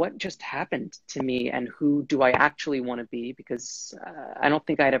just happened to me and who do I actually want to be, because I don't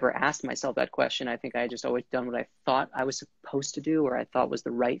think I'd ever asked myself that question. I think I had just always done what I thought I was supposed to do, or I thought was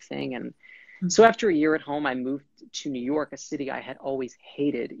the right thing. And so after a year at home, I moved to New York, a city I had always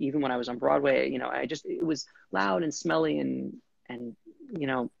hated. Even when I was on Broadway, it was loud and smelly and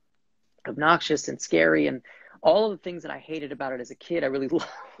obnoxious and scary, and all of the things that I hated about it as a kid, I really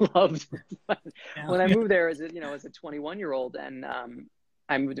loved. When I moved there as a 21-year-old, and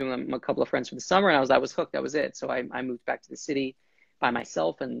I moved with a couple of friends for the summer, and I was hooked. That was it. So I moved back to the city by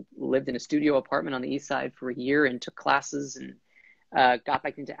myself and lived in a studio apartment on the East Side for a year and took classes and got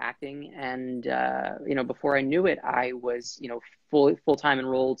back into acting. And before I knew it, I was full-time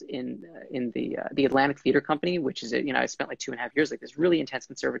enrolled in the Atlantic Theater Company, which is I spent like 2.5 years, like this really intense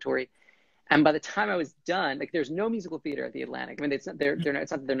conservatory. And by the time I was done, like, there's no musical theater at the Atlantic. I mean, it's not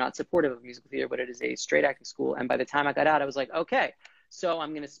that they're not supportive of musical theater, but it is a straight acting school. And by the time I got out, I was like, okay, so I'm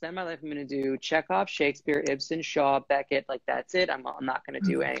going to spend my life. I'm going to do Chekhov, Shakespeare, Ibsen, Shaw, Beckett. Like, that's it. I'm not going to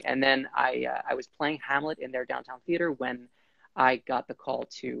do any. And then I was playing Hamlet in their downtown theater when I got the call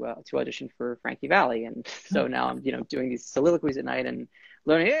to audition for Frankie Valli. And so now I'm doing these soliloquies at night and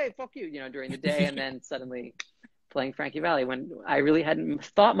learning, hey, fuck you, during the day, and then suddenly playing Frankie Valli when I really hadn't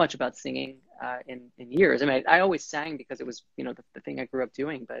thought much about singing in years. I mean, I always sang because it was, the thing I grew up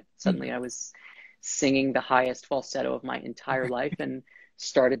doing, but suddenly I was singing the highest falsetto of my entire life and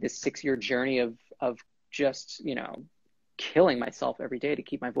started this 6-year journey of just, killing myself every day to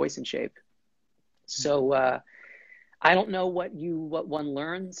keep my voice in shape. So I don't know what one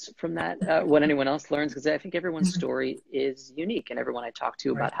learns from that, what anyone else learns, because I think everyone's story is unique, and everyone I talk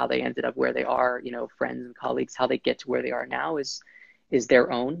to about how they ended up where they are, friends and colleagues, how they get to where they are now is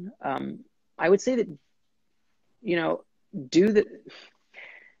their own. I would say that,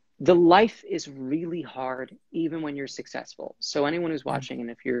 the life is really hard, even when you're successful. So anyone who's watching, and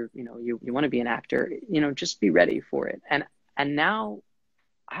if you're, you want to be an actor, just be ready for it. And now,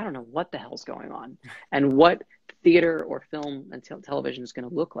 I don't know what the hell's going on, and what theater or film and television is going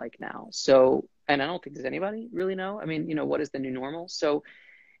to look like now. So, and I don't think does anybody really know. I mean, what is the new normal? So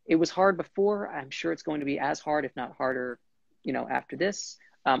it was hard before. I'm sure it's going to be as hard, if not harder, after this.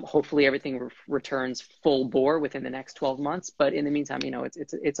 Hopefully everything returns full bore within the next 12 months. But in the meantime,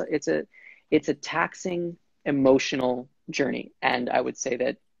 it's a taxing emotional journey. And I would say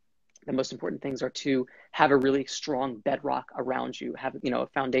that the most important things are to have a really strong bedrock around you, have, a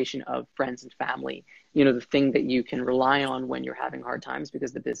foundation of friends and family, the thing that you can rely on when you're having hard times,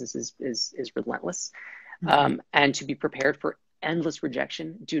 because the business is relentless. And to be prepared for endless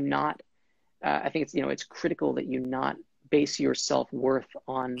rejection. Do not, I think it's critical that you not base your self-worth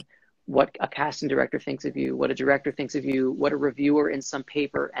on what a casting director thinks of you, what a director thinks of you, what a reviewer in some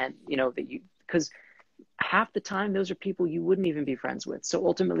paper, and, because half the time those are people you wouldn't even be friends with. So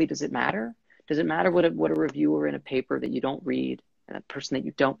ultimately, does it matter? Does it matter what a reviewer in a paper that you don't read and a person that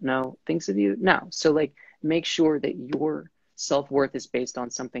you don't know thinks of you? No. So make sure that your self-worth is based on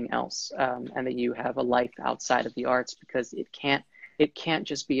something else, and that you have a life outside of the arts, because it can't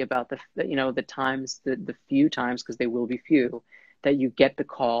just be about the times, the few times, because they will be few, that you get the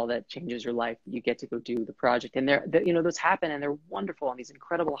call that changes your life, you get to go do the project. And those happen, and they're wonderful, and these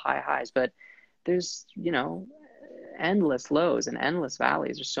incredible highs, but there's, endless lows and endless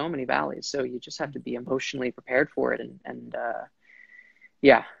valleys. There's so many valleys. So you just have to be emotionally prepared for it. And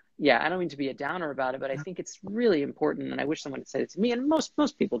I don't mean to be a downer about it, but I think it's really important. And I wish someone had said it to me, and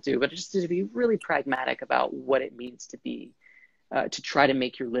most people do, but just to be really pragmatic about what it means to be, to try to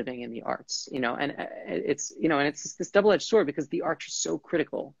make your living in the arts, and it's this double-edged sword, because the arts are so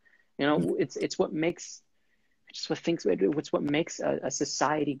critical. It's what makes a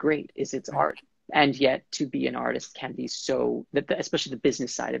society great is its art. And yet to be an artist can be so, especially the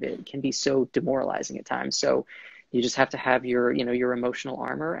business side of it, can be so demoralizing at times. So you just have to have your emotional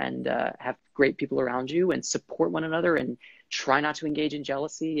armor, and have great people around you, and support one another, and try not to engage in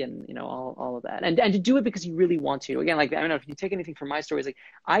jealousy, and, all of that. And to do it because you really want to. Again, I don't know if you take anything from my stories,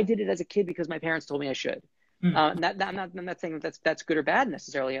 I did it as a kid because my parents told me I should. I'm not saying that's good or bad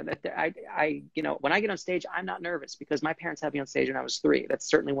necessarily. I when I get on stage, I'm not nervous because my parents had me on stage when I was 3. That's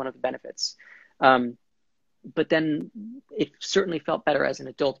certainly one of the benefits. But then it certainly felt better as an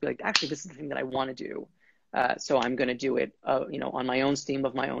adult to be like, actually, this is the thing that I want to do. So I'm going to do it, on my own steam,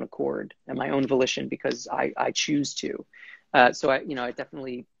 of my own accord, and my own volition, because I choose to. So I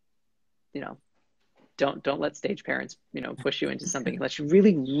definitely, don't let stage parents, push you into something unless you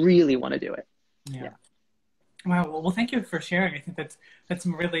really, really want to do it. Yeah. Wow. Well, thank you for sharing. I think that's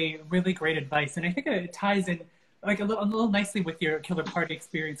some really, really great advice. And I think it ties in a little nicely with your Killer Party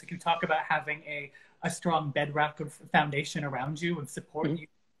experience. You talk about having a strong bedrock of foundation around you and supporting you.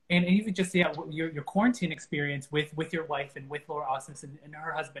 And even just, your quarantine experience with your wife and with Laura Osnes and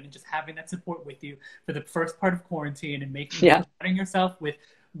her husband, and just having that support with you for the first part of quarantine, and surrounding yourself with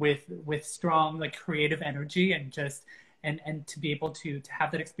strong, creative energy, and just, and to be able to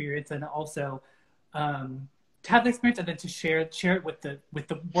have that experience, and also, to have the experience, and then to share it with the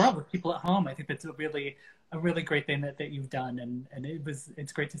world, with people at home. I think that's a really great thing that you've done, and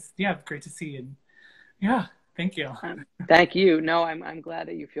it's great to see, and thank you. Thank you. No, I'm glad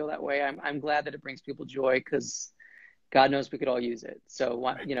that you feel that way. I'm glad that it brings people joy, because God knows we could all use it. So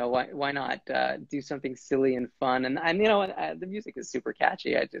why not do something silly and fun? And the music is super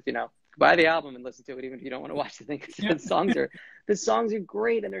catchy. I just buy the album and listen to it, even if you don't want to watch the thing. The songs are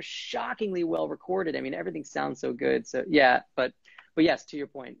great, and they're shockingly well recorded. I mean, everything sounds so good. So but yes, to your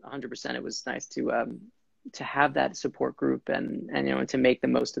point, 100%. It was nice to have that support group, and to make the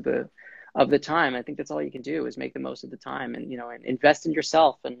most of the time. I think that's all you can do, is make the most of the time, and and invest in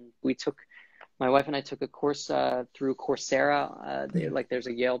yourself. And my wife and I took a course through Coursera. There's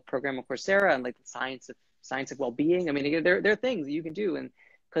a Yale program on Coursera, and the science of well-being. I mean, there are things that you can do, and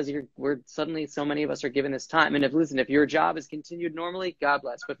because we're suddenly, so many of us are given this time. And if your job is continued normally, God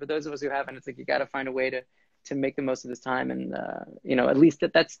bless. But for those of us who haven't, it's like you got to find a way to make the most of this time. And at least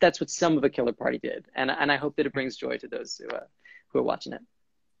that's what some of a Killer Party did. And I hope that it brings joy to those who are watching it.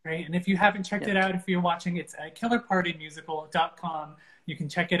 Great. And if you haven't checked it out, if you're watching, it's at killerpartymusical.com. You can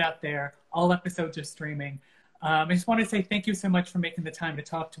check it out there. All episodes are streaming. I just want to say thank you so much for making the time to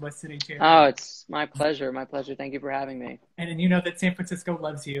talk to us today, Jarrod. Oh, it's my pleasure. My pleasure. Thank you for having me. And you know that San Francisco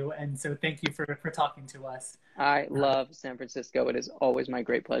loves you. And so thank you for talking to us. I love San Francisco. It is always my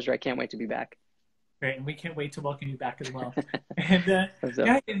great pleasure. I can't wait to be back. Great. And we can't wait to welcome you back as well. And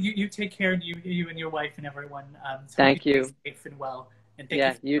yeah, you take care, and you and your wife and everyone. Thank you. Stay safe and well. And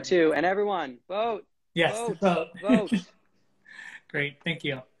thank you too. And everyone, vote. Yes, vote. Great. Thank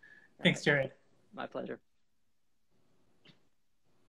you. Thanks, Jarrod. My pleasure.